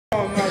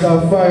You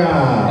gonna post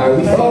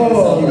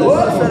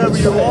that over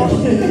your wall?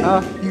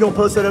 You gonna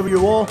post that over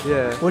your wall?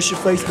 Yeah. What's your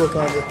Facebook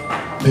handle?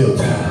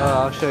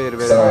 I'll show you in a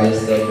minute. Sorry,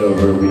 it's left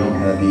over. We don't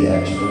have the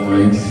actual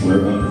ones.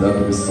 We're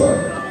unproductive as fuck.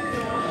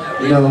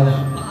 You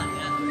know,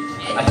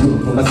 I do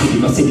it for my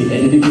city,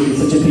 and it is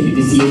such a pity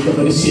to see it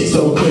cover the shit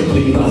so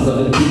quickly. Lost all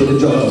of the people, the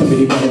drugs, too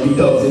many wanna be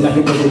thugs, and I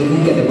can put it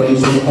together when you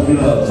show up in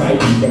love. Try to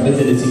be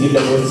represented so you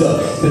know what's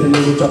up. Spend a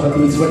little drop of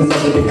these sweaters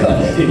under the cut.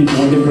 Didn't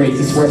born to race,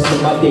 it's worse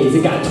than my days.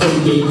 It got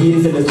 28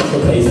 years in this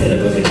fucking place, and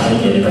it wasn't trying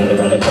to get it right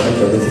around the corner.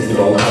 Over 60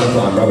 roll, I was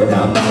on rubber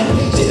down bad.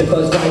 Shit, the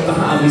buzz right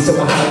behind me, so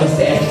I hide my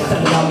stash.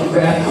 Standing on the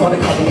graph, on the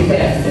copy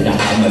fast, and I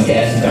hide my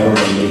stash, and I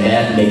remain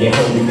that. And they get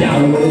hold me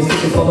down, and when it's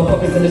sticking for the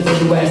puppets in the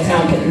city west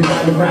town, kept me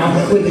riding around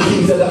with the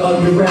keys of the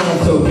underground.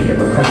 So give him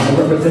a crown, I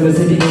represent the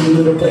city in a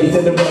little place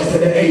in the west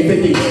of the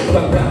 850.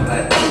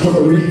 From a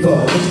reefer,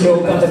 what you know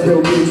about the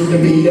real bitch you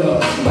can beat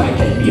up. I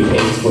can't be a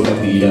face with my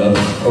feet up,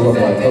 or a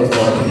blood post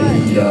bar for the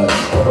heat up,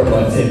 or a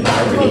blood tip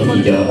fire for the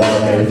heat up, or a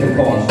marathon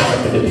ball start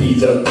for the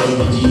pizza, throw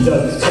me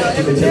Jesus, check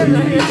to the TV,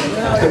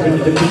 going to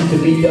the beat to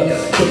beat up,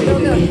 going to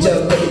the beach up,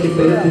 ready to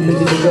build the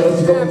girls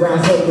to go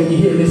around. So when you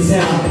hear this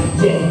sound,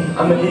 yeah,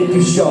 I'ma hit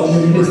you strong. You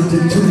listen to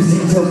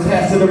 2Z, so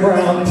pass it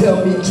around.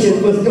 Tell me,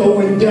 kid, what's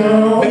going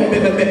down?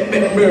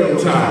 Middle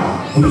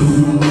time.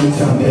 Middle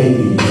time,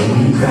 baby. We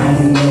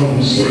grinding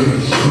over shit.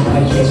 I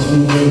catch me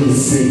in the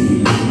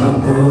city. My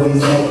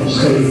boys acting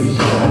crazy.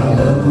 I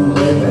love them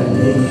where I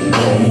live. I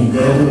ain't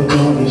never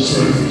gonna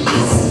change.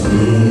 It's a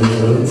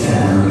little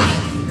town.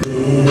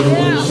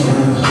 Little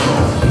town.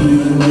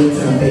 Middle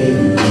time,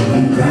 baby. We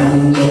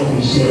grinding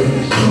over shit.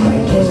 I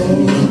catch me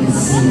in the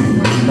city.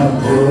 My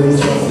boys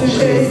acting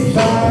crazy.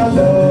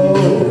 Follow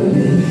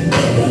me. I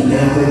ain't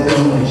never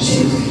gonna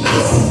change.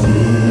 It's a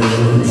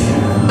little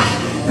town.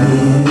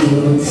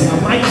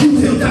 My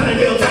Q-Till down in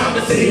real time,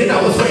 the city that I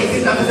was raised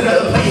in. I was in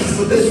other places,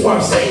 but this is where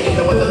I'm staying.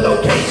 Know what the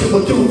location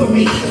will do for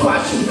me. That's why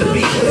I choose to be.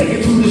 Take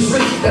it to the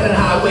street, got a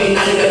highway,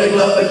 now they got a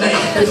glove and name.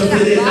 There's a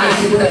really nice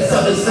with that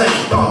southern slang.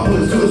 Don't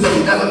put it to it, so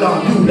you never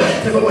long do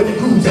that. Tell me where your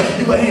groove's at,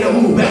 you ain't a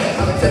move back.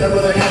 I'm gonna tell her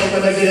whether I had it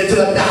when I get it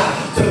till I die.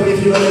 Tell me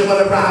if you really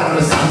wanna ride on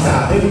the south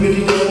side. Maybe if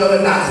you do another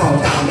night, small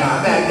town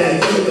guy. Back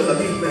then, give it to the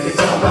beat, man. It's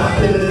all right.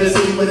 Living in the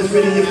city when it's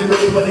really, if you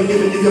really wanna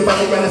give it, you can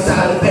find it right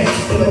outside the pace.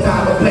 In a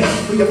time and place,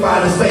 we can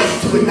find a space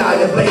to ignite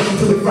your blaze,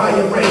 to ignite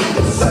your brain.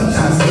 It's a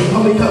sunshine state,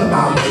 homie, come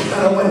my way.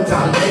 Not a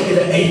one-time thing,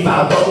 get an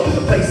 850.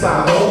 The place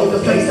I roll, the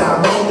place I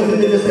roll.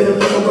 Living in the state of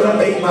Florida where I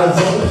make my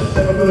zone.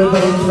 Never really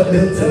running to the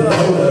Milton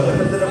roller.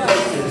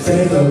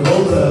 Santa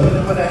Rosa,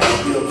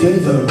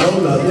 Denver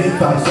roller, big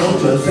five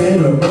soldiers,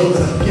 Santa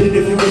Rosa. Get it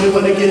if you really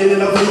wanna get it,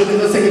 and I'm really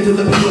gonna sing it to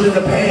the people in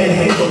the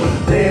panhandle.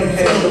 Damn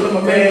handle, I'm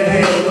a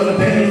manhandle, I'm a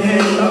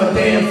panhandle, I'm a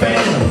damn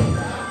fan.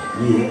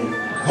 Yeah.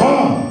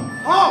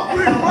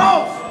 We're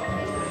close!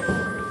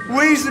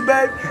 Weezy,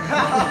 baby.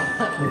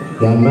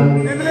 Yeah,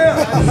 man.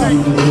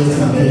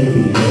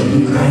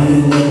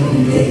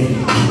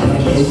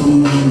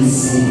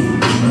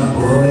 My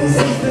boys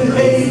at the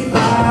 850.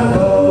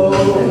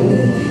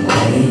 I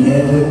ain't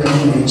never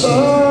gonna change.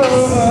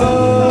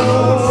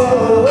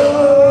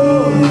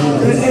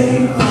 The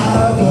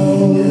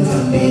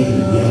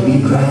 850. Yeah, we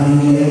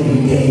grinding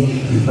every day.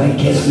 You might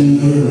catch me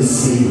in the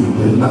city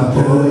with my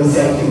boys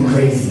acting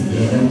crazy.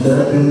 And I'm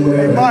loving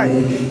where I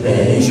live.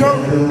 That ain't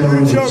never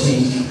gonna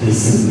change.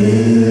 This is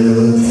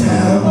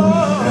Middletown,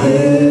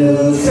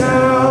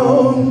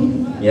 Middletown.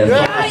 Yeah,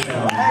 Hey, do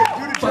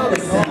the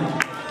joke.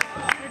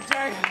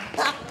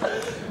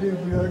 Dude,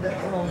 we heard that.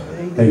 Come on,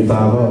 man.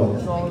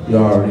 850. You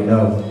already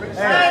know.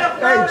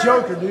 Hey,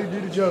 Joker, dude,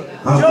 do the Joker.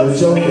 I'm the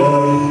Joker.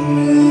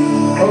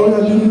 Oh,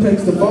 now who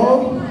takes the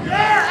ball?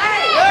 Yeah,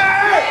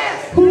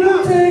 hey!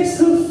 Who takes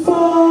the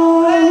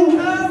fall?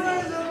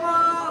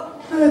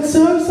 That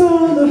sucks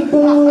on the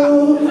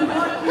ball.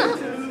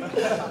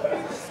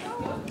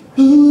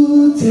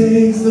 Who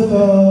takes the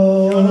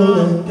ball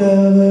and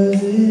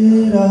covers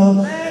it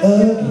all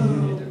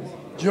again?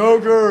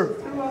 Joker.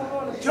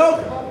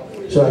 Joker.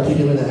 Should I kick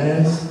him in the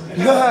ass?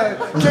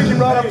 Kick him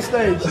right off the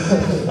stage.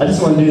 I just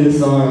want to do this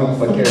song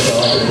if I care if I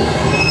like it.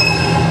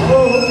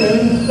 Oh, okay.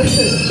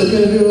 So we're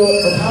going to do a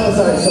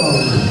Pallasight song.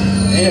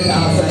 And a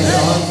Pallasight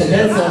song. So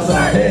that's our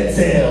song. Head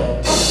tail.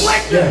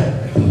 Yeah.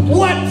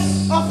 What?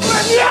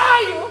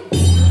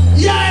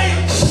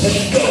 Yeah!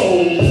 Let's go.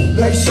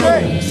 Let's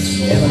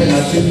shake. Yeah, I'm getting my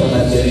tooth on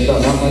that bitch.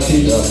 Don't knock my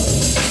teeth up.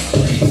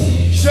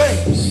 Shake.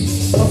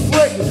 A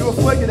flick. Do a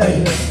flick of that.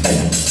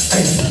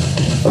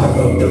 I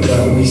wrote the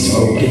blood we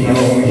smoking on.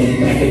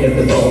 Back it up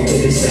the bowl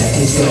till the sack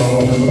is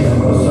gone.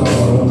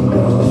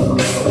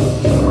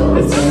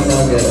 It sounds so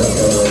good.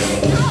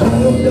 I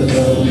wrote the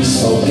blood we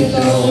smoking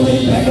on.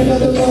 Back it up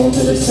the bowl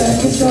till the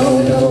sack is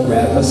gone. I'll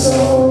rap a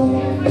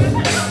song.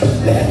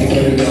 Have to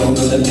carry on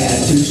with the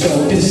path too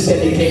strong. This is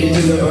dedicated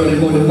to the early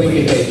morning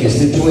waking bakers,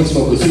 the joint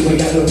smokers who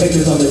ain't got no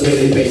papers on a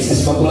daily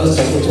basis. My blood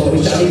smokers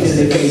always shining in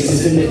their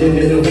faces, in the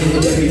middle of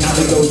it every time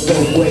it goes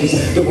both ways.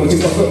 The ones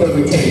who fuck up the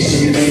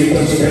reputation, maybe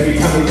comes from every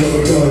time we go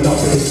to gun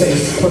off in his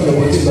face. From the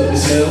ones who love the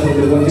smell, from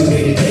the ones who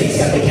hate the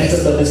taste. Got the cats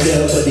that love the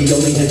smell, but he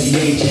only has the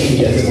age. He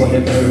doesn't want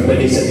to burn, but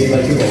he says he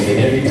likes to roll it.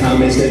 Every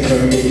time it's their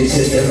turn, they just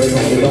sit there and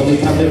hold it. Only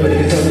time they're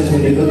ready to turn is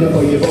when they're looking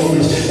for your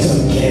voltage.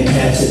 Some can't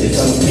pass it, and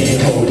some can't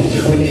hold it.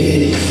 When they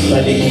hit it,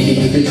 like they can't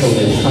even control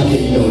it. I'm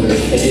getting older,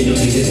 and they don't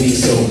need to be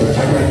sober.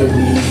 I grab the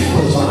weed,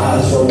 close my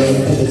eyes, roll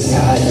up to the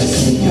sky. I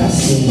see, I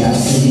see, I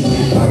see.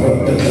 Fire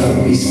up the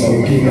gun, we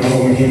smoking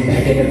on it.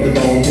 Backing up the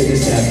bone to the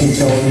sapping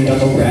zone, and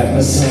I'ma rap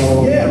a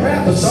song. Yeah,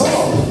 rap a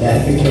song.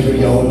 Laugh and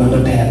carry on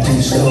the path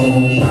to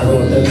stone. Fire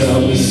up the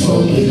gun, we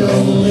smoking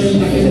on it.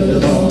 Backing up the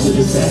bone to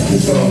the sapping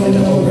zone, and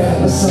I'ma rap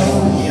a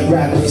song. Yeah,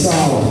 rap a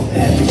song.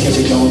 Laugh and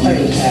carry on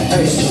the path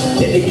to stone.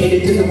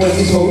 Dedicated to the ones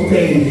who smoke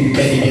daily.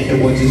 Dedicated to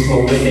the ones who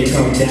smoke when they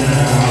come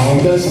down.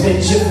 Just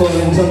spend your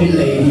funds on your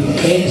lady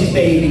and your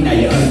baby. Now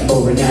you're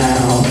over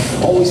now.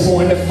 Always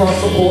more in the front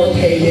before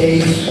payday,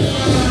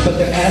 but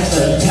their ass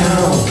out of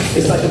town.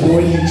 It's like the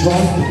more you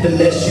drunk, the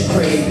less you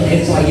crave.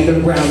 It's like you're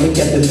around and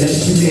get the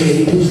less you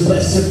need. Who's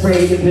less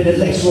afraid of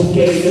intellectual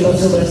gay? The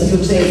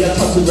celestial state, I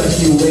talk to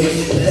rescue away.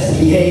 Let's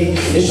behave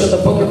and shut the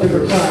fuck up and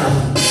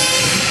recline.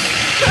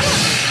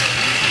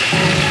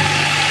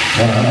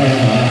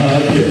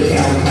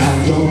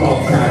 Jump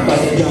off crime, but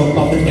they jump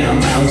off the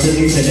downtown.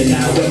 Sillies in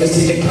and out, when they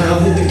see the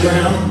clown hit the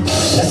ground.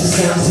 That's the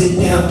sound, sit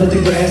down, put the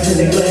grass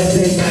in the glass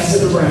and pass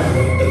it around.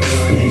 The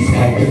gun ain't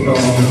packing on.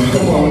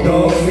 Come on,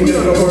 dog, we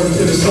know the words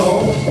to the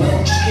song.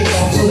 Kick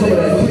off some of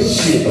that quick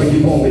shit, or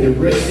you want me to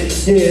rip it?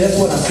 Yeah, that's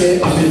what I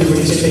said. I've been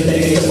doing shit, they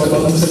think it's what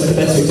I'm some of the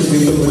best ways to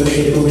do. Look at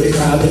it, the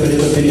crowd, living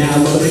it now.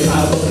 Love it,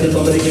 cloud,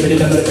 love it, give it,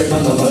 I'm gonna break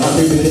my love. I'm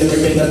doing it,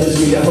 everything that is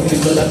sweet. I hope you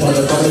feel that part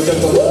of the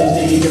jump on this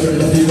day, you're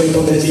gonna be way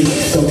go busy.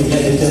 Don't be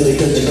headed till they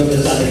cause they're gonna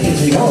start to hit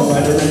me. All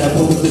right, and I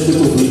pull this to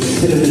movie.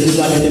 Hit it, it's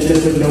like it,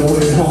 there's nowhere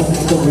at home.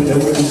 Going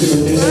nowhere to do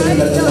this, and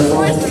that's the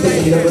wrong. They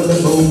ain't never the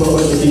moon, but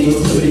what the deal,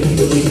 put it,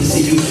 people need to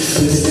see you. This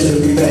is the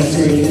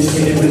refactory, and it's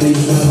really, really,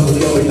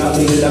 going out,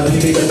 leave it out,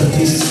 leave it up in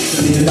pieces.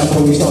 Leave it up,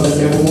 before we started,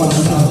 never want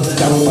to come.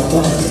 Down with my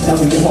thoughts, down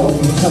with your heart,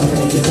 you tell me,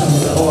 and you're down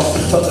with the heart.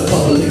 Fuck the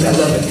public, I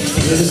love it.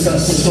 You can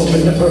discuss it,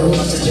 smoking the earth.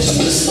 I suggest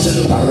you listen to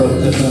the power of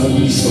the gun,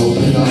 we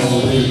smoking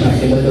on.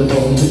 Backing up the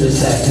bone to the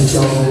sack and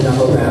zone, and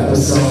I'ma rap a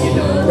song, you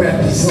know, rap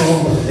a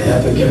song. They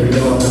have to carry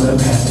on the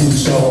path to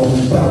stone.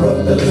 Fire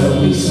up the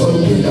gun, we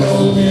smoking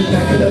on.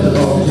 Backing up the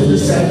bone to the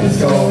sack and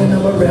zone, and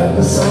I'ma rap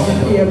a song,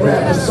 yeah,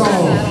 rap a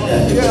song.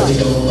 Have to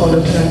carry on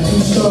the path to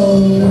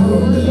stone. Fire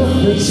up the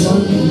gun, we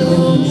smoking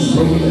on.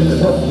 Smoking in the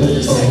bone to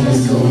the sack and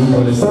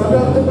zone. Fire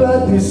up the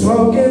blood, we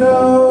smoking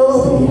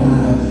on.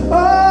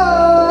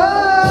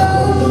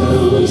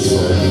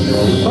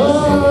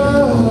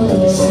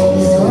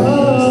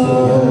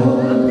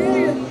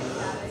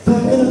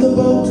 Backing up the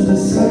boat to the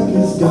sack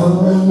is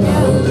gone.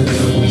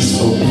 We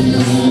smoking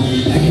on.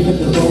 Backing up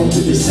the boat to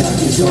the sack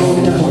is gone.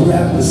 And I'ma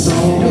rap a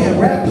song, yeah,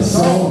 rap a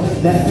song.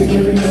 That to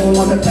carry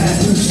on the path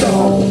to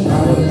stone.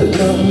 Power of the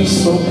gun, we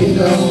smoking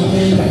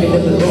on. Backing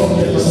up the boat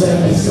to the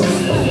sack is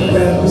gone.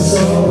 Rap a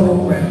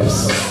song, rap a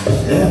song.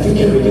 That to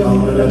carry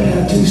on the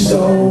path to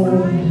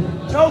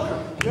stone. Joker.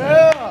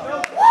 Yeah.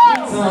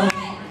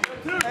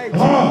 Hey,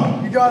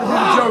 you gotta do the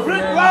Joker,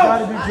 man. You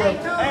gotta do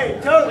Joker. Hey,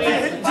 Joker,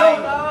 hit the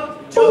Joker.